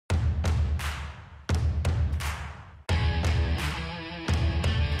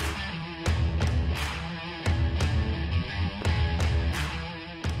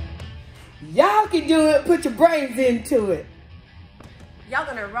can do it, put your brains into it. Y'all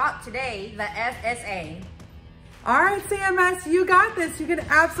gonna rock today, the FSA. All right, CMS, you got this. You can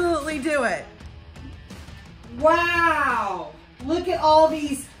absolutely do it. Wow, look at all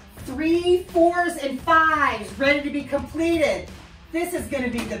these 3, 4s, and 5s ready to be completed. This is gonna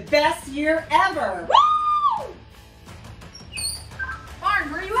be the best year ever. Woo!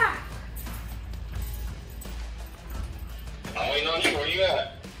 Barn, where you at? I'm waiting on you. Where you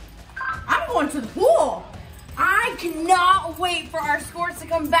at? I'm going to the pool. I cannot wait for our scores to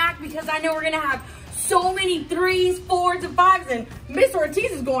come back because I know we're gonna have so many 3s, 4s, and 5s, and Miss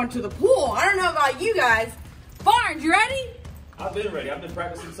Ortiz is going to the pool. I don't know about you guys. Barnes, you ready? I've been ready. I've been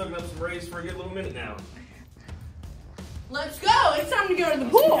practicing soaking up some rays for a good little minute now. Let's go. It's time to go to the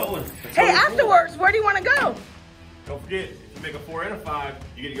pool. Hey, afterwards, where do you want to go? Don't forget, if you make a 4 and a 5,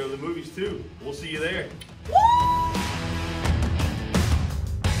 you get to go to the movies too. We'll see you there. Woo!